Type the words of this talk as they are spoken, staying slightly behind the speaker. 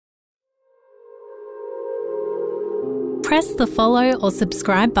press the follow or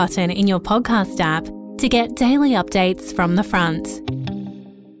subscribe button in your podcast app to get daily updates from the front.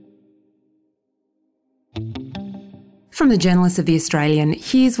 From the Journalists of The Australian,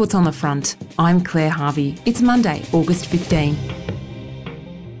 here's what's on the front. I'm Claire Harvey. It's Monday, August 15.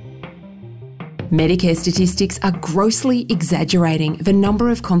 Medicare statistics are grossly exaggerating the number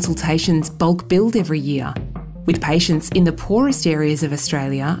of consultations bulk billed every year, with patients in the poorest areas of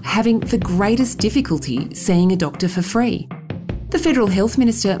Australia having the greatest difficulty seeing a doctor for free. The Federal Health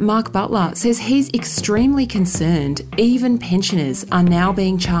Minister, Mark Butler, says he's extremely concerned even pensioners are now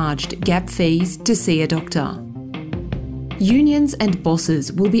being charged gap fees to see a doctor. Unions and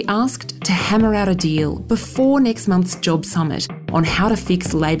bosses will be asked to hammer out a deal before next month's job summit on how to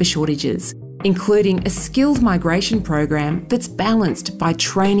fix labour shortages, including a skilled migration program that's balanced by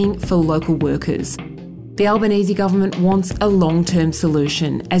training for local workers. The Albanese government wants a long-term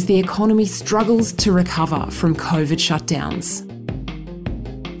solution as the economy struggles to recover from COVID shutdowns.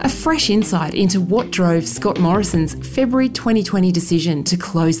 A fresh insight into what drove Scott Morrison's February 2020 decision to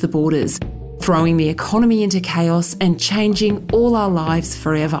close the borders, throwing the economy into chaos and changing all our lives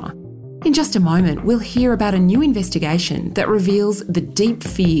forever. In just a moment, we'll hear about a new investigation that reveals the deep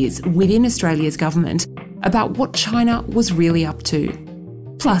fears within Australia's government about what China was really up to.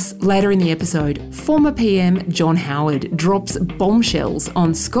 Plus, later in the episode, former PM John Howard drops bombshells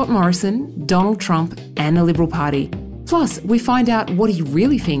on Scott Morrison, Donald Trump and the Liberal Party. Plus, we find out what he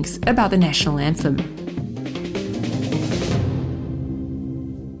really thinks about the national anthem.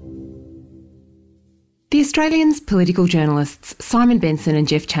 The Australians' political journalists Simon Benson and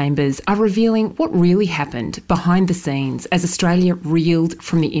Jeff Chambers are revealing what really happened behind the scenes as Australia reeled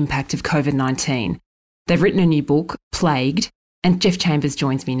from the impact of COVID-19. They've written a new book, Plagued, and Jeff Chambers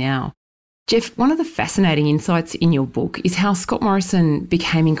joins me now. Jeff, one of the fascinating insights in your book is how Scott Morrison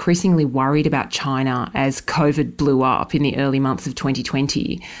became increasingly worried about China as COVID blew up in the early months of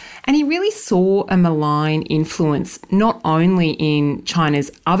 2020. And he really saw a malign influence not only in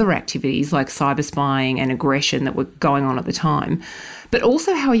China's other activities like cyber spying and aggression that were going on at the time, but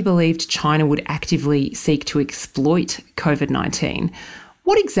also how he believed China would actively seek to exploit COVID-19.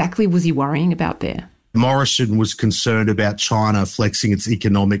 What exactly was he worrying about there? Morrison was concerned about China flexing its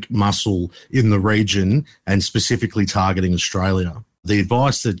economic muscle in the region and specifically targeting Australia. The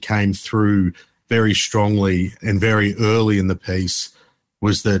advice that came through very strongly and very early in the piece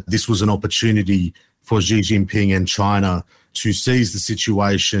was that this was an opportunity for Xi Jinping and China to seize the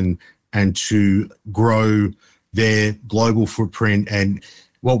situation and to grow their global footprint. And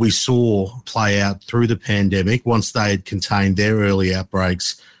what we saw play out through the pandemic, once they had contained their early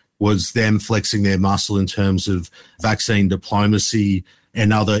outbreaks, was them flexing their muscle in terms of vaccine diplomacy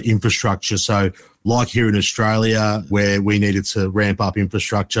and other infrastructure. So like here in Australia, where we needed to ramp up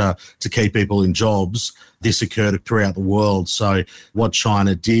infrastructure to keep people in jobs, this occurred throughout the world. So what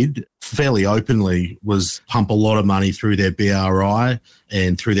China did fairly openly was pump a lot of money through their BRI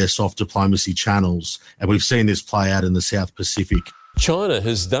and through their soft diplomacy channels. And we've seen this play out in the South Pacific. China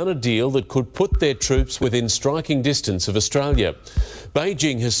has done a deal that could put their troops within striking distance of Australia.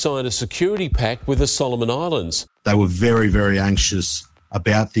 Beijing has signed a security pact with the Solomon Islands. They were very, very anxious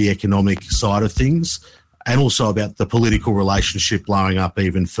about the economic side of things and also about the political relationship blowing up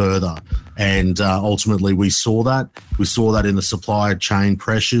even further. And ultimately we saw that. We saw that in the supply chain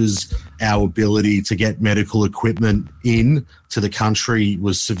pressures. Our ability to get medical equipment in to the country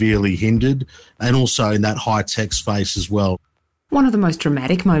was severely hindered, and also in that high-tech space as well. One of the most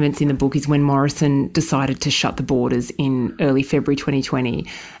dramatic moments in the book is when Morrison decided to shut the borders in early February 2020.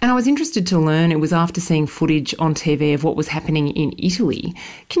 And I was interested to learn it was after seeing footage on TV of what was happening in Italy.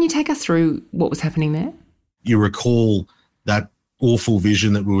 Can you take us through what was happening there? You recall that awful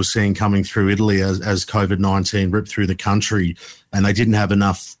vision that we were seeing coming through Italy as COVID-19 ripped through the country, and they didn't have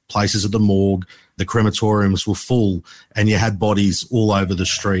enough places at the morgue. The crematoriums were full and you had bodies all over the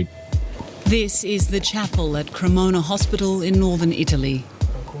street. This is the chapel at Cremona Hospital in northern Italy.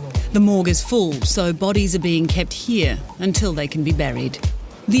 The morgue is full, so bodies are being kept here until they can be buried.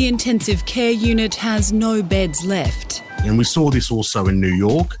 The intensive care unit has no beds left. And we saw this also in New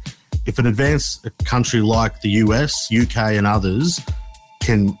York. If an advanced country like the US, UK and others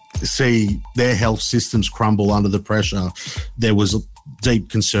can see their health systems crumble under the pressure, there was a deep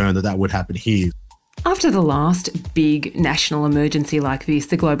concern that that would happen here. After the last big national emergency like this,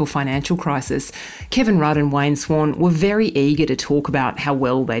 the global financial crisis, Kevin Rudd and Wayne Swan were very eager to talk about how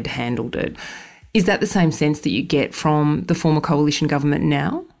well they'd handled it. Is that the same sense that you get from the former coalition government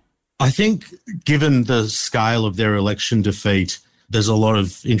now? I think given the scale of their election defeat, there's a lot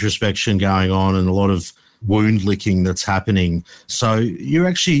of introspection going on and a lot of wound licking that's happening. So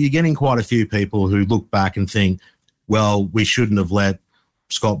you're getting quite a few people who look back and think, well, we shouldn't have let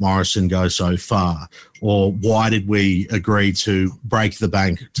Scott Morrison go so far, or why did we agree to break the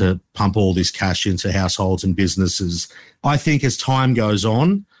bank to pump all this cash into households and businesses? I think as time goes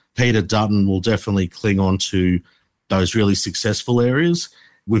on, Peter Dutton will definitely cling on to those really successful areas.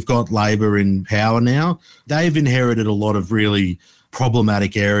 We've got Labor in power now. They've inherited a lot of really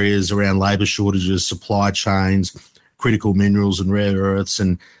problematic areas around labour shortages, supply chains, critical minerals and rare earths,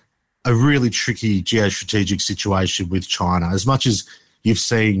 and a really tricky geostrategic situation with China. As much as you've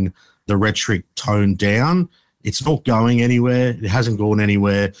seen the rhetoric toned down, it's not going anywhere. It hasn't gone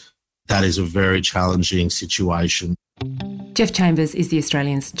anywhere. That is a very challenging situation. Jeff Chambers is the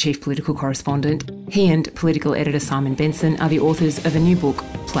Australian's chief political correspondent. He and political editor Simon Benson are the authors of a new book,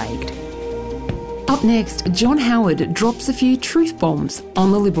 Plagued. Up next, John Howard drops a few truth bombs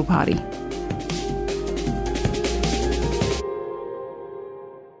on the Liberal Party.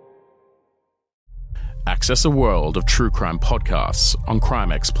 Access a world of true crime podcasts on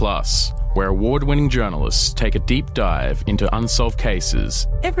CrimeX Plus, where award-winning journalists take a deep dive into unsolved cases.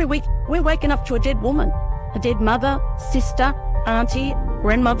 Every week, we're waking up to a dead woman, a dead mother, sister, auntie,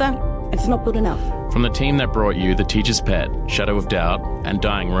 grandmother. It's not good enough. From the team that brought you The Teacher's Pet, Shadow of Doubt, and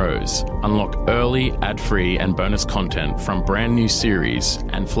Dying Rose, unlock early, ad-free and bonus content from brand new series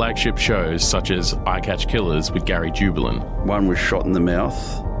and flagship shows such as I Catch Killers with Gary Jubelin. One was shot in the mouth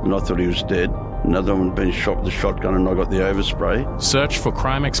and I thought he was dead. Another one had been shot with a shotgun and I got the overspray. Search for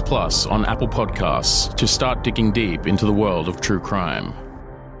CrimeX Plus on Apple Podcasts to start digging deep into the world of true crime.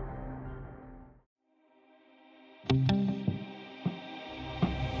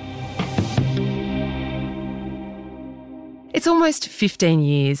 It's almost 15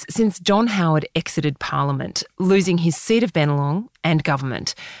 years since John Howard exited Parliament, losing his seat of Bennelong and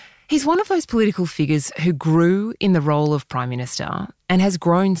government. He's one of those political figures who grew in the role of Prime Minister and has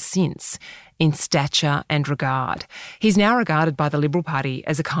grown since in stature and regard. He's now regarded by the Liberal Party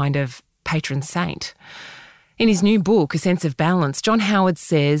as a kind of patron saint. In his new book, A Sense of Balance, John Howard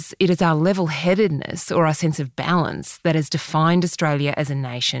says it is our level-headedness or our sense of balance that has defined Australia as a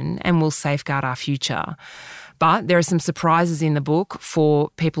nation and will safeguard our future. But there are some surprises in the book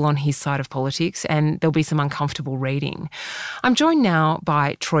for people on his side of politics, and there'll be some uncomfortable reading. I'm joined now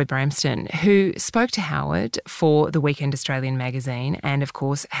by Troy Bramston, who spoke to Howard for the Weekend Australian magazine and, of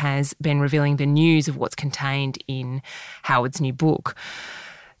course, has been revealing the news of what's contained in Howard's new book.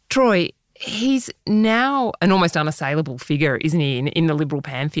 Troy, he's now an almost unassailable figure, isn't he, in the Liberal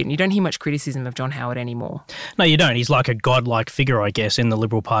pantheon? You don't hear much criticism of John Howard anymore. No, you don't. He's like a godlike figure, I guess, in the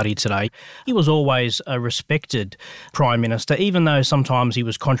Liberal Party today. He was always a respected Prime Minister, even though sometimes he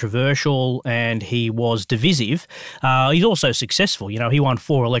was controversial and he was divisive. He's also successful. You know, he won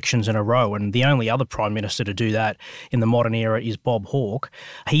 4 elections in a row, and the only other Prime Minister to do that in the modern era is Bob Hawke.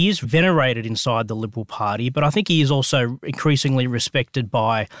 He is venerated inside the Liberal Party, but I think he is also increasingly respected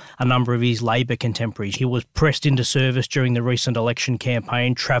by a number of his Labor contemporaries. He was pressed into service during the recent election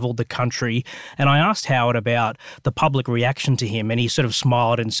campaign, travelled the country, and I asked Howard about the public reaction to him, and he sort of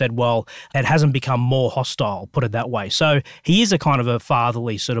smiled and said, well, it hasn't become more hostile, put it that way. So he is a kind of a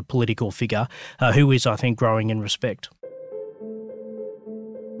fatherly sort of political figure who is, I think, growing in respect.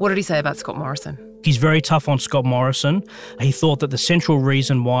 What did he say about Scott Morrison? He's very tough on Scott Morrison. He thought that the central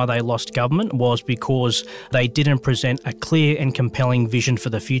reason why they lost government was because they didn't present a clear and compelling vision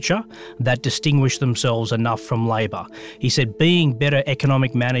for the future that distinguished themselves enough from Labor. He said being better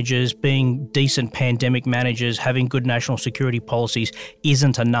economic managers, being decent pandemic managers, having good national security policies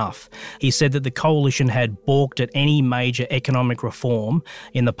isn't enough. He said that the coalition had balked at any major economic reform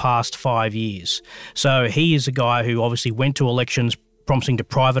in the past 5 years. So he is a guy who obviously went to elections promising to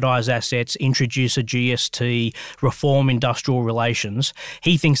privatise assets, introduce a GST, reform industrial relations.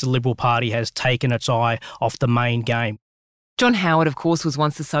 He thinks the Liberal Party has taken its eye off the main game. John Howard, of course, was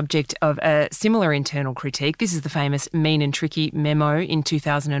once the subject of a similar internal critique. This is the famous Mean and Tricky memo in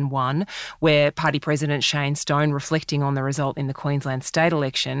 2001, where Party President Shane Stone, reflecting on the result in the Queensland state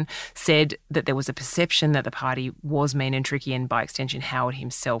election, said that there was a perception that the party was mean and tricky, and by extension, Howard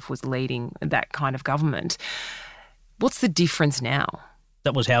himself was leading that kind of government. What's the difference now?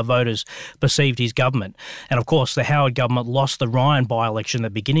 That was how voters perceived his government. And of course, the Howard government lost the Ryan by-election at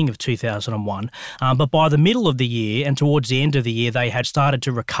the beginning of 2001. But by the middle of the year and towards the end of the year, they had started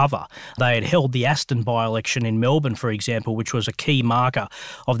to recover. They had held the Aston by-election in Melbourne, for example, which was a key marker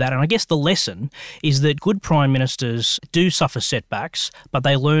of that. And I guess the lesson is that good prime ministers do suffer setbacks, but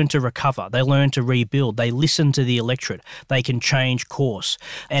they learn to recover. They learn to rebuild. They listen to the electorate. They can change course.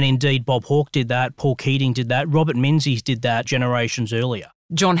 And indeed, Bob Hawke did that. Paul Keating did that. Robert Menzies did that generations earlier.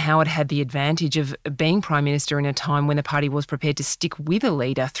 John Howard had the advantage of being Prime Minister in a time when the party was prepared to stick with a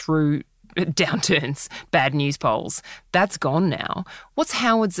leader through downturns, bad news polls. That's gone now. What's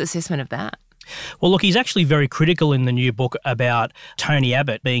Howard's assessment of that? Well, look, he's actually very critical in the new book about Tony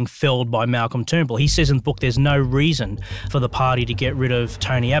Abbott being felled by Malcolm Turnbull. He says in the book there's no reason for the party to get rid of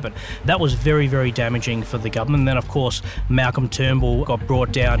Tony Abbott. That was very, very damaging for the government. And then, of course, Malcolm Turnbull got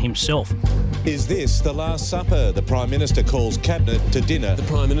brought down himself. Is this the Last Supper? The Prime Minister calls Cabinet to dinner. The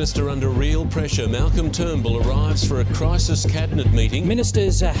Prime Minister under real pressure. Malcolm Turnbull arrives for a crisis Cabinet meeting.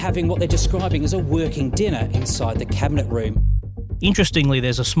 Ministers are having what they're describing as a working dinner inside the Cabinet room. Interestingly,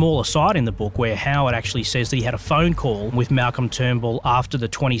 there's a small aside in the book where Howard actually says that he had a phone call with Malcolm Turnbull after the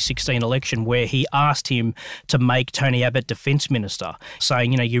 2016 election where he asked him to make Tony Abbott Defence Minister,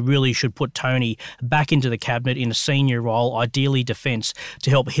 saying, you really should put Tony back into the Cabinet in a senior role, ideally Defence, to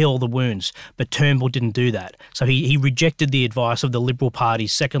help heal the wounds. But Turnbull didn't do that. So he rejected the advice of the Liberal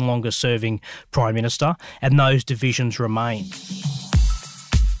Party's second longest serving Prime Minister, and those divisions remain.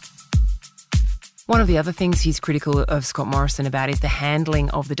 One of the other things he's critical of Scott Morrison about is the handling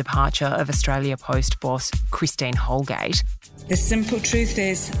of the departure of Australia Post boss Christine Holgate. The simple truth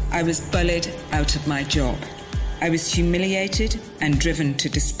is, I was bullied out of my job. I was humiliated and driven to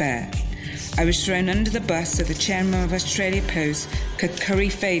despair. I was thrown under the bus so the chairman of Australia Post could curry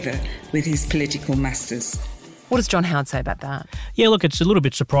favour with his political masters. What does John Howard say about that? Yeah, look, it's a little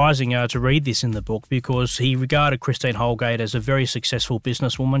bit surprising to read this in the book because he regarded Christine Holgate as a very successful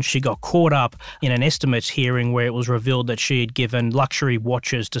businesswoman. She got caught up in an estimates hearing where it was revealed that she had given luxury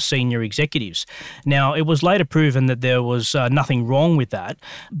watches to senior executives. Now, it was later proven that there was nothing wrong with that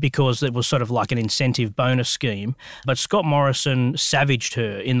because it was sort of like an incentive bonus scheme. But Scott Morrison savaged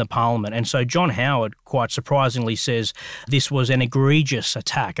her in the Parliament. And so John Howard, quite surprisingly, says this was an egregious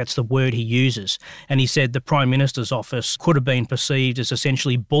attack. That's the word he uses. And he said the Prime Minister's office could have been perceived as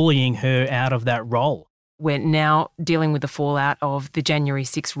essentially bullying her out of that role. We're now dealing with the fallout of the January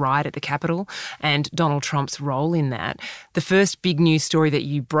 6th riot at the Capitol and Donald Trump's role in that. The first big news story that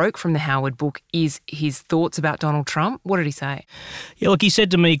you broke from the Howard book is his thoughts about Donald Trump. What did he say? Yeah, look, he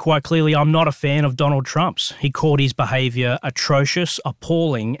said to me quite clearly, I'm not a fan of Donald Trump's. He called his behaviour atrocious,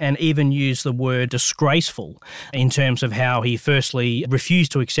 appalling, and even used the word disgraceful in terms of how he firstly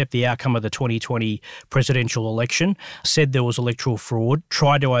refused to accept the outcome of the 2020 presidential election, said there was electoral fraud,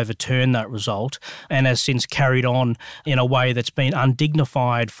 tried to overturn that result, and has since carried on in a way that's been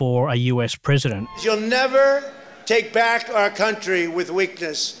undignified for a US president. You'll never take back our country with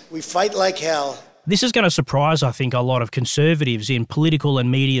weakness. We fight like hell. This is going to surprise, I think, a lot of conservatives in political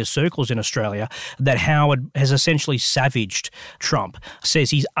and media circles in Australia that Howard has essentially savaged Trump,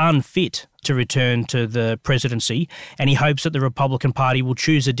 says he's unfit to return to the presidency, and he hopes that the Republican Party will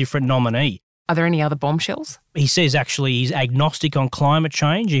choose a different nominee. Are there any other bombshells? He says actually he's agnostic on climate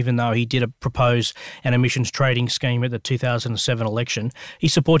change, even though he did propose an emissions trading scheme at the 2007 election. He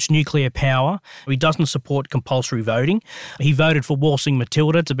supports nuclear power. He doesn't support compulsory voting. He voted for Waltzing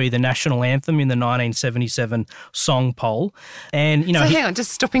Matilda to be the national anthem in the 1977 song poll. And hang on,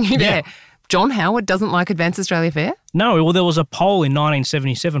 just stopping you there. John Howard doesn't like Advance Australia Fair? No, well, there was a poll in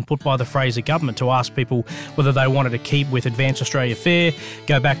 1977 put by the Fraser government to ask people whether they wanted to keep with Advance Australia Fair,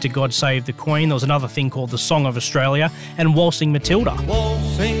 go back to God Save the Queen. There was another thing called the Song of Australia and Waltzing Matilda.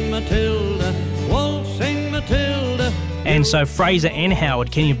 Waltzing Matilda, Waltzing Matilda. And so Fraser and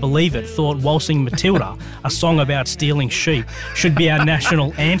Howard, can you believe it, thought Waltzing Matilda, a song about stealing sheep, should be our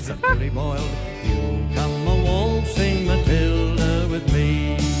national anthem.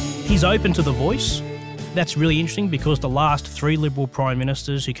 He's open to the voice. That's really interesting because the last three Liberal Prime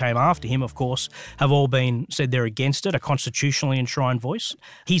Ministers who came after him, of course, have all said they're against it, a constitutionally enshrined voice.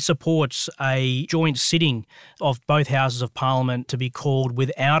 He supports a joint sitting of both Houses of Parliament to be called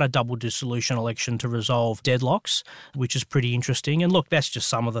without a double dissolution election to resolve deadlocks, which is pretty interesting. And look, that's just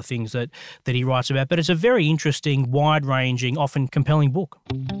some of the things that he writes about. But it's a very interesting, wide-ranging, often compelling book.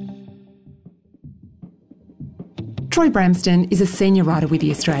 Troy Bramston is a senior writer with The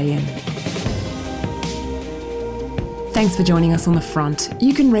Australian. Thanks for joining us on The Front.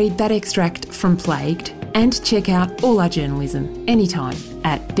 You can read that extract from Plagued and check out all our journalism anytime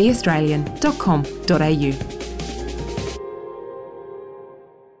at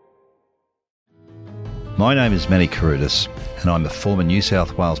theaustralian.com.au. My name is Manny Carudis and I'm a former New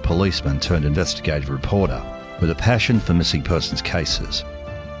South Wales policeman turned investigative reporter with a passion for missing persons cases.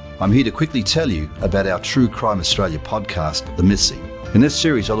 I'm here to quickly tell you about our True Crime Australia podcast, The Missing. In this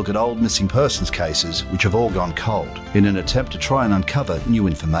series, I look at old missing persons cases which have all gone cold in an attempt to try and uncover new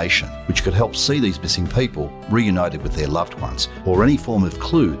information which could help see these missing people reunited with their loved ones or any form of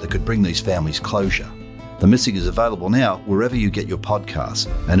clue that could bring these families closure. The Missing is available now wherever you get your podcasts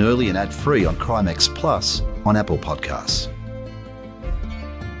and early and ad-free on CrimeX Plus on Apple Podcasts.